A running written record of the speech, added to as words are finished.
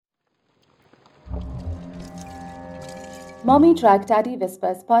Mommy Track Daddy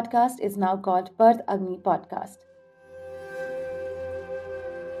Whispers podcast is now called Birth Agni Podcast.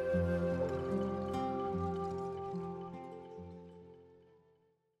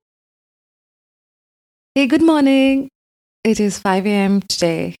 Hey, good morning. It is 5 a.m.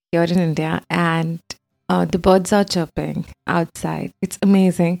 today here in India, and the birds are chirping outside. It's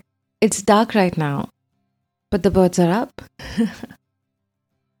amazing. It's dark right now, but the birds are up.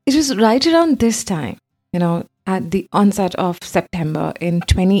 It was right around this time, at the onset of September in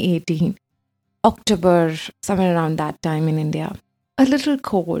 2018, October, somewhere around that time in India. A little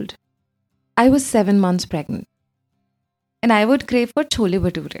cold. I was 7 months pregnant, and I would crave for chole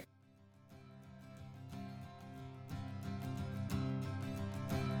bhature.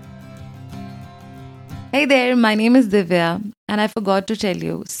 Hey there, my name is Divya, and I forgot to tell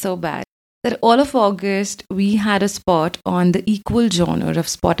you so bad that all of August we had a spot on the equal genre of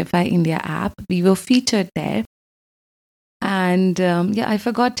Spotify India app. We were featured there, and I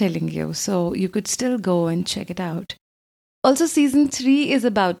forgot telling you, so you could still go and check it out. Also, season 3 is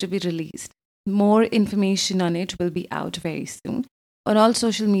about to be released. More information on it will be out very soon on all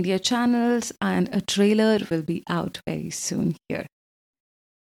social media channels, and a trailer will be out very soon here.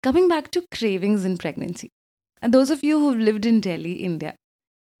 Coming back to cravings in pregnancy. And those of you who've lived in Delhi, India,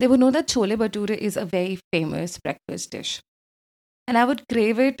 they would know that chole bhature is a very famous breakfast dish. And I would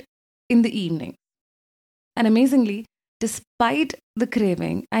crave it in the evening. And amazingly, despite the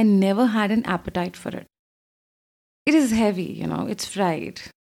craving, I never had an appetite for it. It is heavy, it's fried.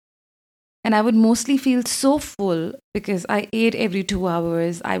 And I would mostly feel so full because I ate every 2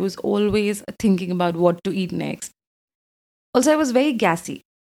 hours. I was always thinking about what to eat next. Also, I was very gassy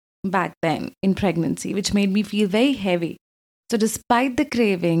back then in pregnancy, which made me feel very heavy. So, despite the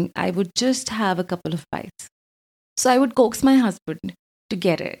craving, I would just have a couple of bites. So, I would coax my husband to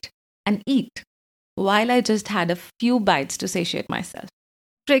get it and eat while I just had a few bites to satiate myself.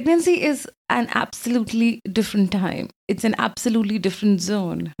 Pregnancy is an absolutely different time, it's an absolutely different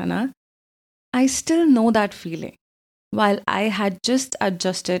zone, Hannah. I still know that feeling. While I had just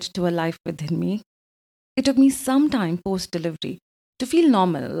adjusted to a life within me, it took me some time post delivery to feel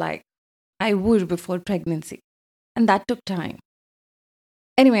normal like I would before pregnancy. And that took time.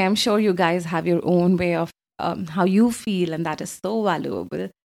 Anyway, I'm sure you guys have your own way of how you feel, and that is so valuable.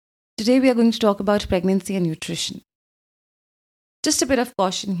 Today, we are going to talk about pregnancy and nutrition. Just a bit of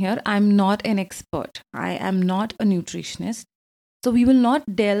caution here, I'm not an expert, I am not a nutritionist. So, we will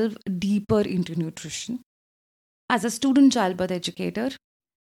not delve deeper into nutrition. As a student childbirth educator,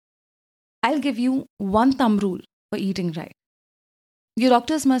 I'll give you one thumb rule for eating right. Your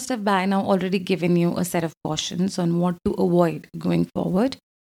doctors must have by now already given you a set of cautions on what to avoid going forward.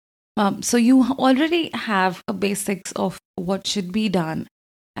 So you already have a basics of what should be done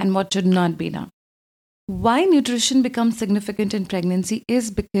and what should not be done. Why nutrition becomes significant in pregnancy is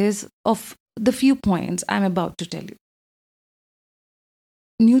because of the few points I'm about to tell you.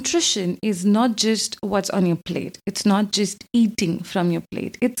 Nutrition is not just what's on your plate, it's not just eating from your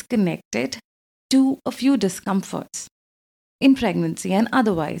plate, it's connected to a few discomforts in pregnancy and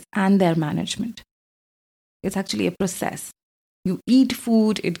otherwise, and their management. It's actually a process. You eat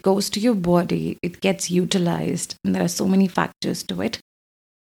food, it goes to your body, it gets utilized, and there are so many factors to it.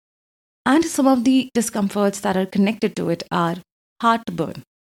 And some of the discomforts that are connected to it are heartburn,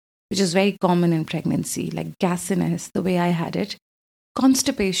 which is very common in pregnancy, like gassiness, the way I had it,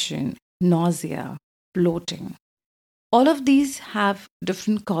 constipation, nausea, bloating. All of these have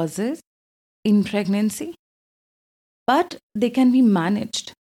different causes in pregnancy, but they can be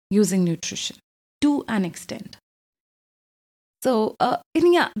managed using nutrition to an extent. So,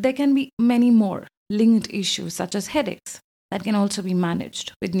 there can be many more linked issues such as headaches that can also be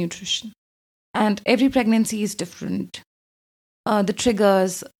managed with nutrition. And every pregnancy is different. The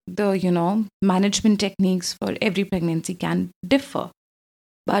triggers, the management techniques for every pregnancy can differ.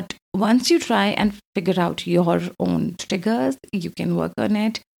 But once you try and figure out your own triggers, you can work on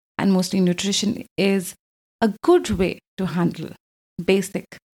it. And mostly nutrition is a good way to handle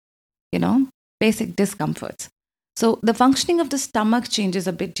basic, basic discomforts. So the functioning of the stomach changes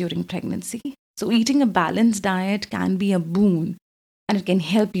a bit during pregnancy. So eating a balanced diet can be a boon and it can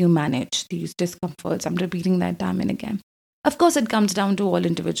help you manage these discomforts. I'm repeating that time and again. Of course, it comes down to all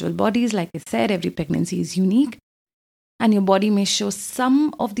individual bodies. Like I said, every pregnancy is unique and your body may show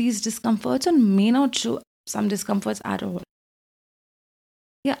some of these discomforts or may not show some discomforts at all.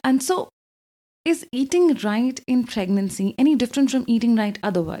 Yeah, and so is eating right in pregnancy any different from eating right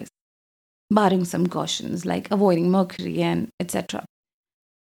otherwise? Barring some cautions like avoiding mercury and etc.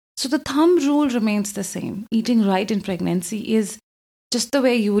 So the thumb rule remains the same. Eating right in pregnancy is just the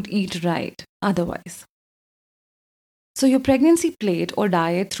way you would eat right otherwise. So your pregnancy plate or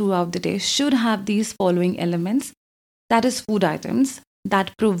diet throughout the day should have these following elements, that is food items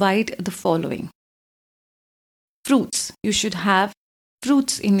that provide the following. Fruits. You should have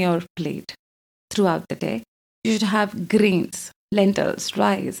fruits in your plate throughout the day. You should have grains, lentils,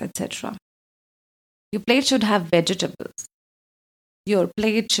 rice, etc. Your plate should have vegetables. Your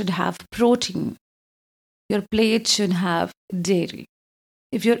plate should have protein. Your plate should have dairy.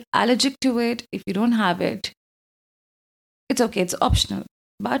 If you're allergic to it, if you don't have it, it's okay, it's optional.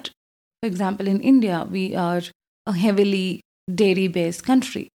 But for example, in India, we are a heavily dairy based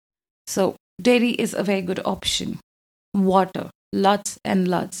country. So, dairy is a very good option. Water, lots and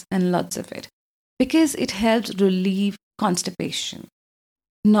lots and lots of it, because it helps relieve constipation,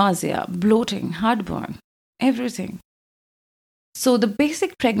 nausea, bloating, heartburn, everything. So, the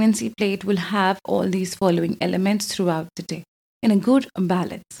basic pregnancy plate will have all these following elements throughout the day in a good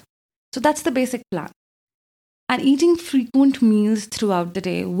balance. So, that's the basic plan. And eating frequent meals throughout the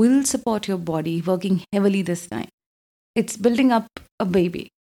day will support your body working heavily this time. It's building up a baby.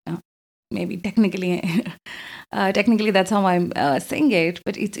 Maybe technically, technically that's how I'm saying it,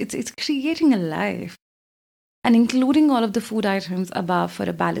 but it's creating a life. And including all of the food items above for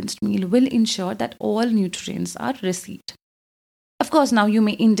a balanced meal will ensure that all nutrients are received. Of course, now you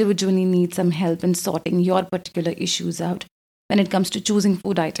may individually need some help in sorting your particular issues out when it comes to choosing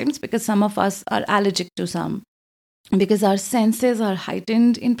food items, because some of us are allergic to some. Because our senses are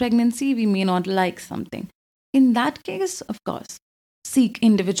heightened in pregnancy, we may not like something. In that case, of course, seek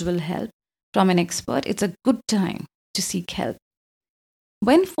individual help from an expert. It's a good time to seek help.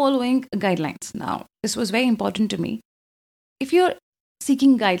 When following guidelines, now, this was very important to me. If you're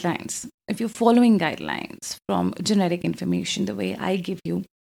seeking guidelines, if you're following guidelines from generic information, the way I give you,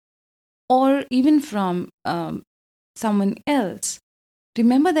 or even from someone else,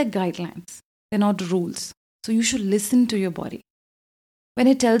 remember that guidelines, they're not rules. So you should listen to your body. When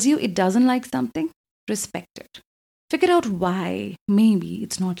it tells you it doesn't like something, respect it. Figure out why maybe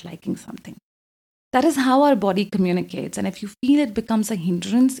it's not liking something. That is how our body communicates. And if you feel it becomes a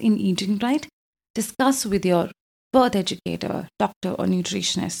hindrance in eating right, discuss with your birth educator, doctor, or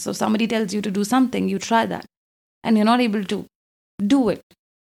nutritionist. So somebody tells you to do something, you try that, and you're not able to do it.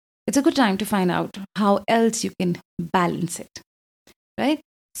 It's a good time to find out how else you can balance it, right?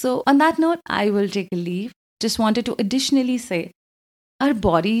 So on that note, I will take a leave. Just wanted to additionally say, our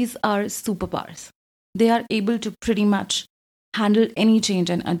bodies are superpowers. They are able to pretty much handle any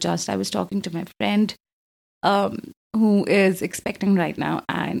change and adjust. I was talking to my friend who is expecting right now,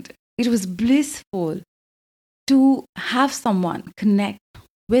 and it was blissful to have someone connect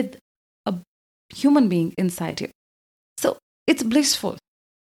with a human being inside you. So it's blissful.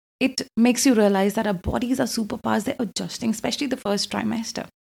 It makes you realize that our bodies are superpowers. They're adjusting, especially the first trimester.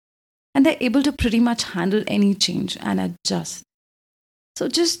 And they're able to pretty much handle any change and adjust. So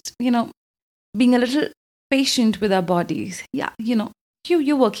just, being a little patient with our bodies. Yeah,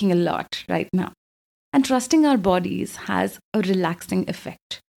 you're working a lot right now. And trusting our bodies has a relaxing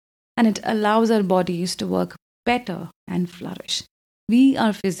effect. And it allows our bodies to work better and flourish. We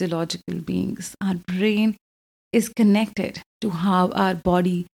are physiological beings. Our brain is connected to how our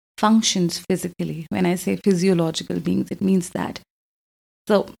body functions physically. When I say physiological beings, it means that.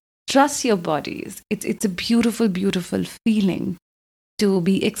 So trust your bodies. It's a beautiful, beautiful feeling to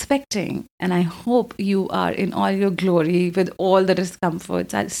be expecting. And I hope you are in all your glory with all the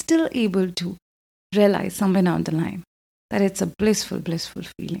discomforts are still able to realize somewhere down the line that it's a blissful, blissful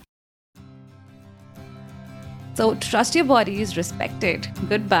feeling. So trust your bodies, respect it.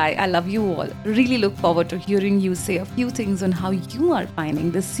 Goodbye. I love you all. Really look forward to hearing you say a few things on how you are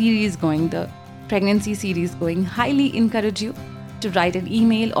finding the series going, the pregnancy series going. Highly encourage you to write an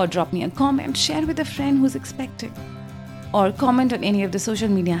email or drop me a comment, share with a friend who's expecting, or comment on any of the social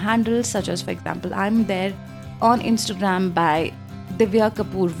media handles, such as, for example, I'm there on Instagram by Divya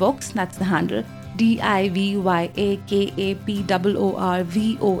Kapoor Vox. That's the handle,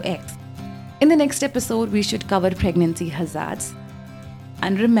 DIVYAKAPOORVOX. In the next episode, we should cover pregnancy hazards.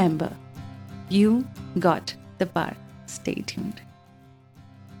 And remember, you got the power. Stay tuned.